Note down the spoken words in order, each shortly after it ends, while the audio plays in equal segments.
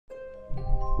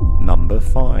Number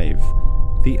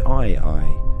 5. The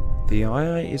Aye-aye. The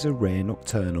aye-aye is a rare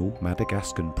nocturnal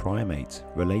Madagascan primate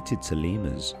related to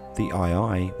lemurs. The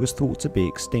aye-aye was thought to be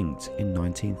extinct in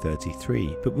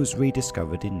 1933 but was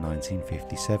rediscovered in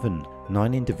 1957.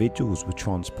 9 individuals were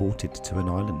transported to an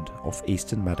island off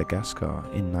eastern Madagascar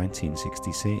in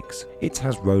 1966. It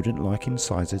has rodent-like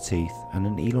incisor teeth and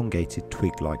an elongated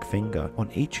twig-like finger on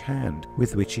each hand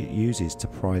with which it uses to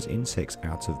prise insects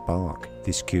out of bark.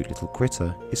 This cute little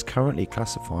critter is currently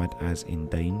classified as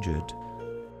endangered.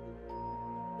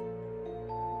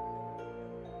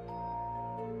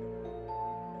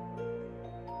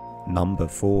 Number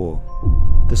 4.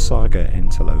 The Saiga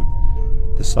Antelope.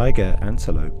 The Saiga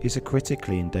Antelope is a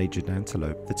critically endangered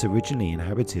antelope that originally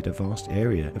inhabited a vast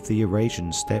area of the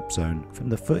Eurasian steppe zone from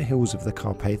the foothills of the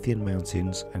Carpathian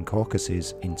Mountains and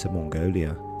Caucasus into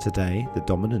Mongolia. Today, the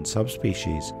dominant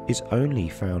subspecies is only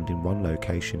found in one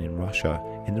location in Russia,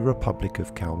 in the Republic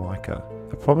of Kalmykia.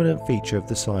 A prominent feature of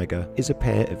the saiga is a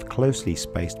pair of closely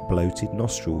spaced bloated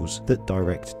nostrils that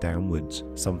direct downwards.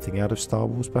 Something out of Star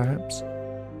Wars perhaps?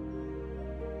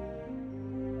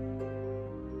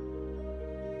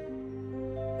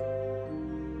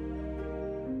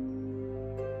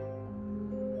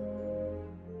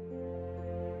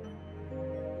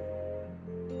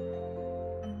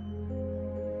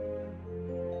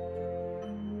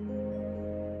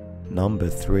 Number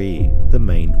 3. The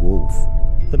maned wolf.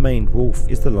 The maned wolf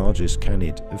is the largest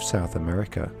canid of South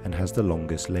America and has the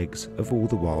longest legs of all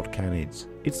the wild canids.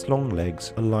 Its long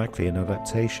legs are likely an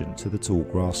adaptation to the tall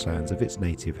grasslands of its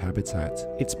native habitat.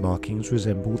 Its markings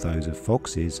resemble those of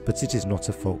foxes, but it is not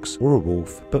a fox or a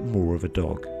wolf, but more of a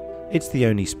dog. It's the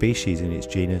only species in its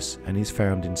genus and is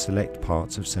found in select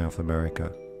parts of South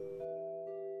America.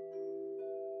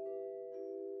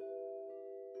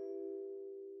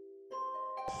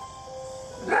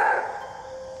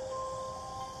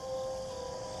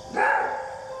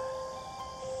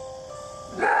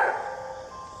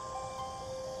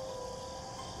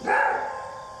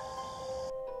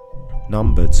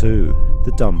 Number 2.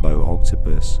 The Dumbo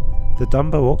Octopus. The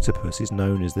Dumbo Octopus is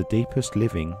known as the deepest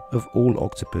living of all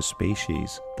octopus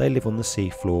species. They live on the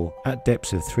seafloor at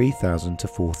depths of 3,000 to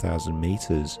 4,000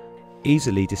 meters.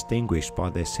 Easily distinguished by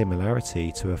their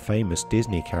similarity to a famous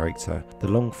Disney character, the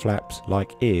long flaps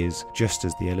like ears just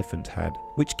as the elephant had,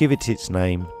 which give it its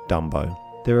name, Dumbo.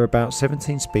 There are about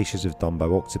 17 species of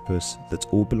Dumbo octopus that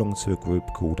all belong to a group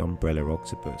called umbrella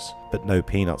octopus, but no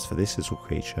peanuts for this little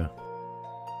creature.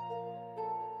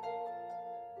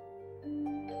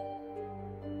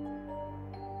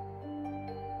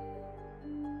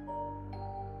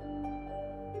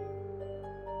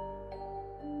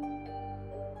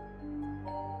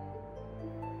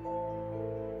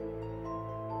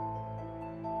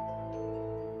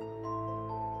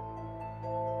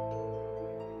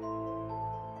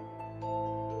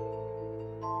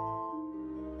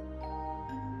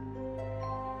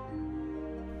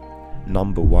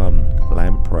 Number 1.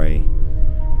 Lamprey.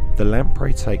 The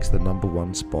lamprey takes the number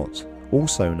 1 spot,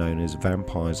 also known as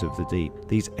vampires of the deep.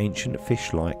 These ancient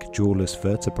fish-like, jawless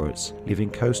vertebrates live in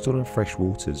coastal and fresh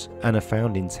waters and are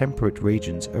found in temperate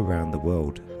regions around the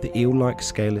world. The eel-like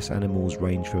scaleless animals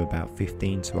range from about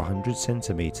 15 to 100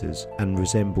 centimeters and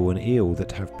resemble an eel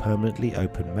that have permanently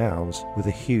open mouths with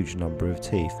a huge number of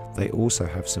teeth. They also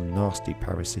have some nasty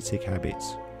parasitic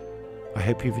habits. I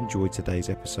hope you've enjoyed today's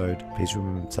episode. Please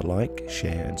remember to like,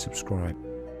 share and subscribe.